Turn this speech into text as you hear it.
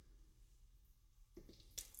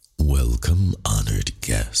Welcome, honored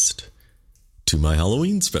guest, to my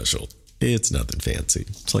Halloween special. It's nothing fancy.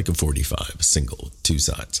 It's like a 45, single, 2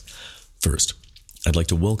 sides. First, I'd like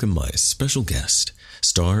to welcome my special guest,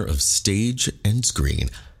 star of stage and screen,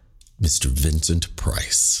 Mr. Vincent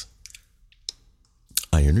Price.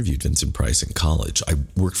 I interviewed Vincent Price in college. I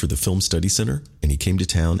worked for the Film Study Center, and he came to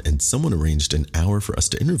town, and someone arranged an hour for us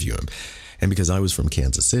to interview him. And because I was from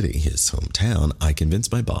Kansas City, his hometown, I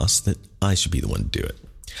convinced my boss that I should be the one to do it.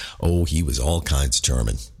 Oh, he was all kinds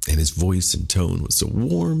charming, and his voice and tone was so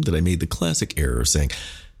warm that I made the classic error of saying,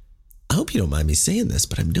 I hope you don't mind me saying this,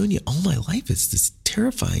 but I've known you all my life as this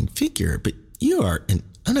terrifying figure, but you are, and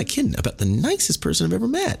I'm not kidding, about the nicest person I've ever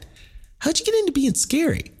met. How'd you get into being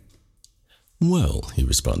scary? Well, he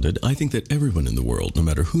responded, I think that everyone in the world, no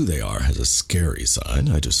matter who they are, has a scary side.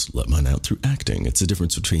 I just let mine out through acting. It's the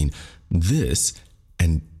difference between this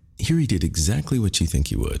and here he did exactly what you think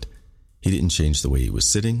he would. He didn't change the way he was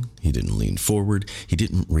sitting. He didn't lean forward. He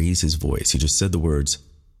didn't raise his voice. He just said the words,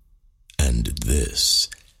 and this.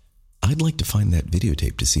 I'd like to find that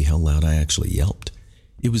videotape to see how loud I actually yelped.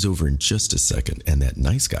 It was over in just a second, and that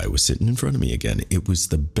nice guy was sitting in front of me again. It was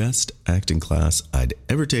the best acting class I'd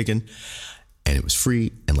ever taken, and it was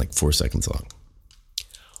free and like 4 seconds long.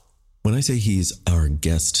 When I say he's our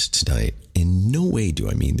guest tonight, in no way do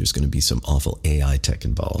I mean there's going to be some awful AI tech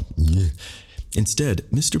involved. Instead,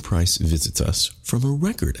 Mr. Price visits us from a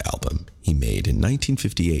record album he made in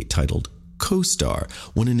 1958 titled CoStar,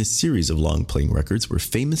 one in a series of long-playing records where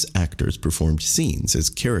famous actors performed scenes as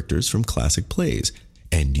characters from classic plays,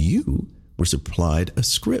 and you were supplied a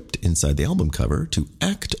script inside the album cover to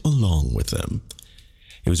act along with them.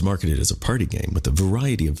 It was marketed as a party game with a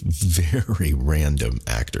variety of very random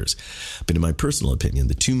actors. But in my personal opinion,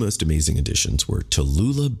 the 2 most amazing additions were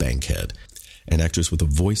Tallulah Bankhead, an actress with a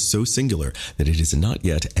voice so singular that it is not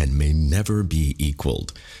yet and may never be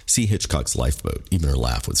equaled. See Hitchcock's Lifeboat. Even her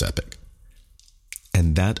laugh was epic.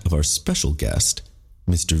 And that of our special guest,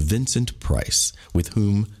 Mr. Vincent Price, with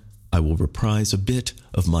whom I will reprise a bit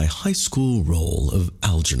of my high school role of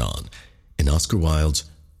Algernon in Oscar Wilde's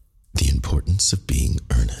The Importance of Being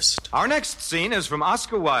Earnest. Our next scene is from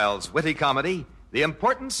Oscar Wilde's witty comedy, The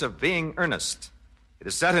Importance of Being Earnest. It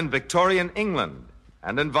is set in Victorian England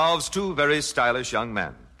and involves 2 very stylish young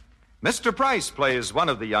men. Mr. Price plays one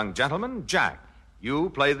of the young gentlemen, Jack. You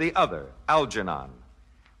play the other, Algernon.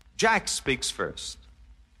 Jack speaks first.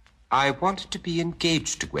 I wanted to be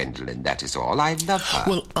engaged to Gwendolen, that is all. I love her.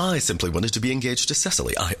 Well, I simply wanted to be engaged to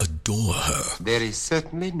Cecily. I adore her. There is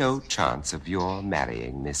certainly no chance of your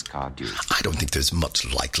marrying Miss Cardew. I don't think there's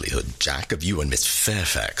much likelihood, Jack, of you and Miss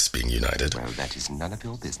Fairfax being united. Well, that is none of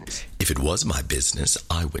your business. If it was my business,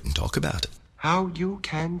 I wouldn't talk about it. How you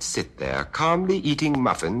can sit there calmly eating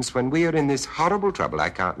muffins when we are in this horrible trouble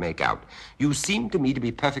I can't make out. You seem to me to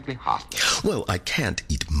be perfectly heartless. Well, I can't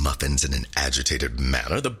eat muffins in an agitated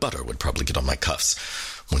manner. The butter would probably get on my cuffs.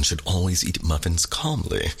 One should always eat muffins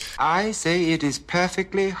calmly. I say it is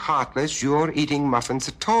perfectly heartless you're eating muffins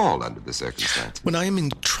at all under the circumstances. When I am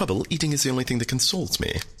in trouble, eating is the only thing that consoles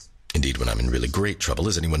me. Indeed, when I'm in really great trouble,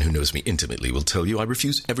 as anyone who knows me intimately will tell you, I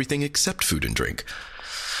refuse everything except food and drink.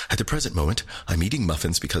 At the present moment, I'm eating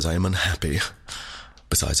muffins because I am unhappy.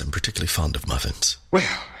 Besides, I'm particularly fond of muffins.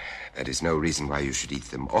 Well, that is no reason why you should eat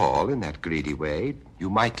them all in that greedy way. You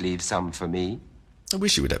might leave some for me. I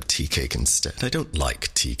wish you would have tea cake instead. I don't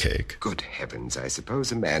like tea cake. Good heavens, I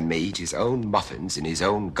suppose a man may eat his own muffins in his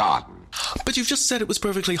own garden. But you've just said it was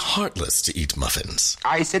perfectly heartless to eat muffins.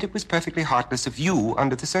 I said it was perfectly heartless of you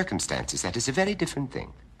under the circumstances. That is a very different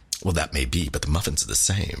thing. Well, that may be, but the muffins are the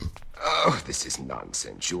same. Oh, this is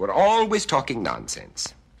nonsense. You are always talking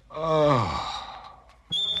nonsense. Oh.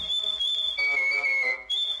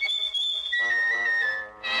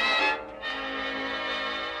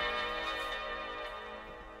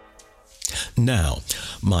 Now,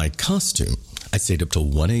 my costume, I stayed up till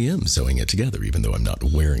 1 a.m. sewing it together, even though I'm not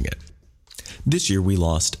wearing it. This year, we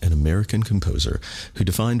lost an American composer who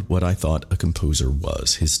defined what I thought a composer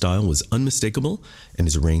was. His style was unmistakable, and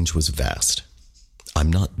his range was vast. I'm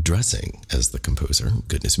not dressing as the composer,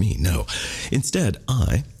 goodness me, no. Instead,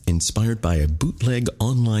 I, inspired by a bootleg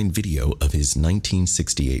online video of his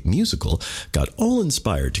 1968 musical, got all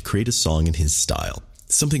inspired to create a song in his style.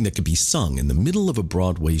 Something that could be sung in the middle of a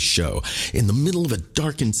Broadway show, in the middle of a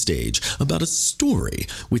darkened stage, about a story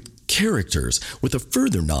with characters, with a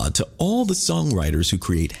further nod to all the songwriters who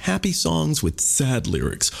create happy songs with sad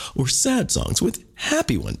lyrics, or sad songs with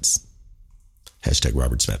happy ones. Hashtag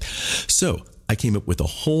Robert Smith. So, I came up with a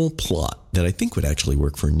whole plot that I think would actually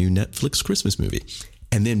work for a new Netflix Christmas movie,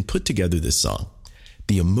 and then put together this song.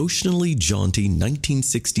 the emotionally jaunty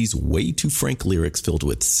 1960s way too frank lyrics filled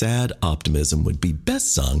with sad optimism would be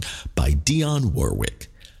best sung by Dionne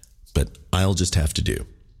Warwick. But I'll just have to do.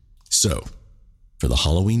 So, for the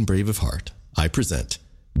Halloween Brave of Heart, I present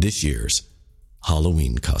this year's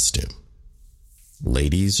Halloween costume.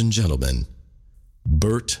 Ladies and gentlemen,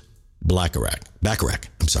 Burt Blacharach. Bacharach.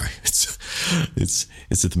 I'm sorry. It's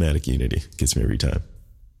a thematic unity. Gets me every time.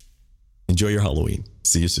 Enjoy your Halloween.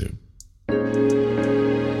 See you soon.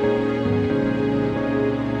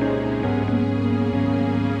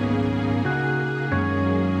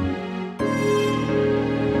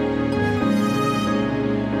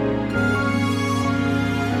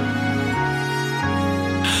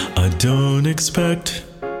 I don't expect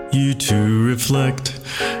you to reflect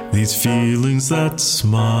these feelings, that's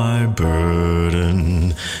my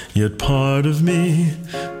burden. Yet part of me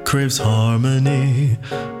craves harmony,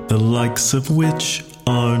 the likes of which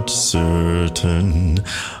aren't certain.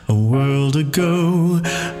 A world ago,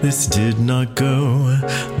 this did not go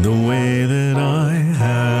the way that I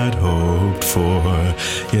had hoped for.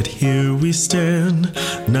 Yet here we stand,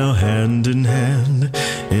 now hand in hand,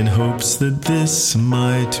 in hopes that this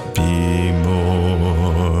might be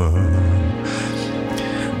more.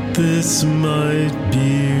 This might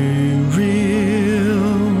be real.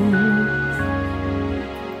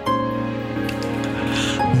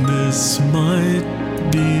 This might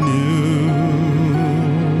be new.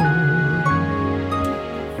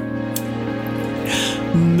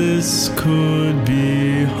 This could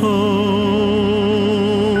be home.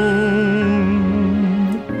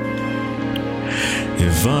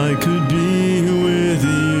 If I could be with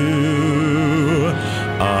you,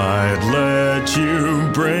 I'd let you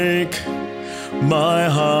break my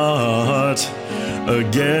heart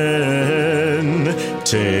again.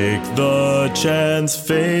 Take the chance,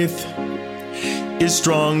 faith is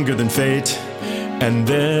stronger than fate, and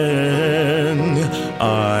then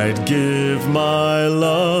I'd give my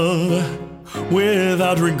love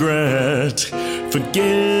without regret.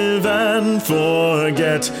 Forgive and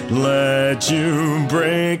forget, let you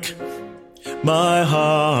break my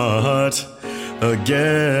heart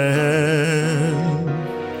again.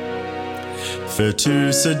 Fair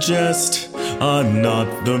to suggest I'm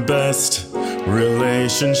not the best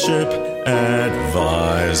relationship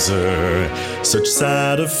advisor. Such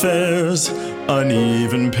sad affairs,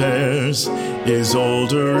 uneven pairs, is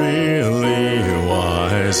older really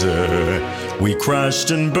wiser? We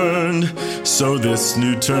crashed and burned, so this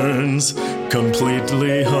new turn's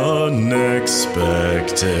completely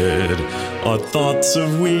unexpected. Are thoughts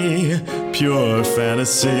of we pure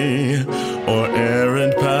fantasy, or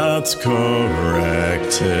errant paths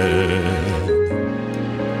corrected?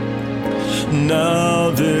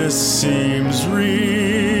 Now this seems real.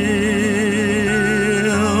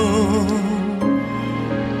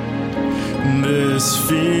 This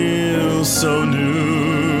feels so new.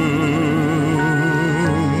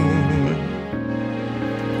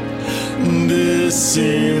 This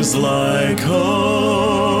seems like home.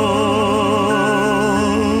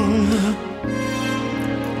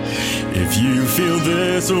 If you feel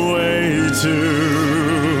this way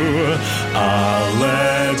too, I'll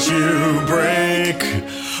let you break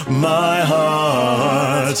my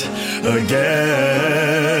heart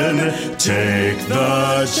again. Take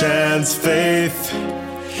the chance, faith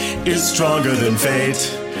is stronger than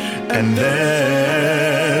fate, and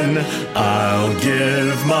then I'll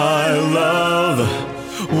give my love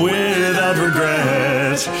without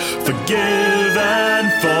regret. Forgive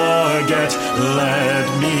and forget, let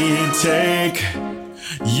me take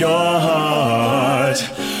your heart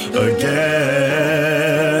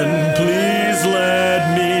again. Please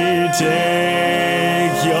let me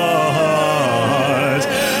take your heart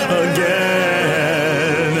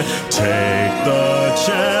again. Take the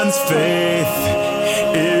chance, faith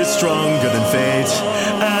is stronger than fate,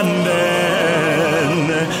 and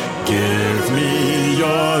then give me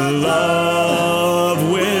your love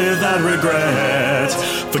without regret.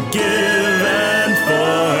 Forgive and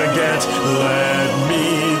forget, let me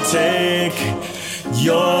take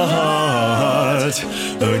your heart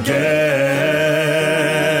again.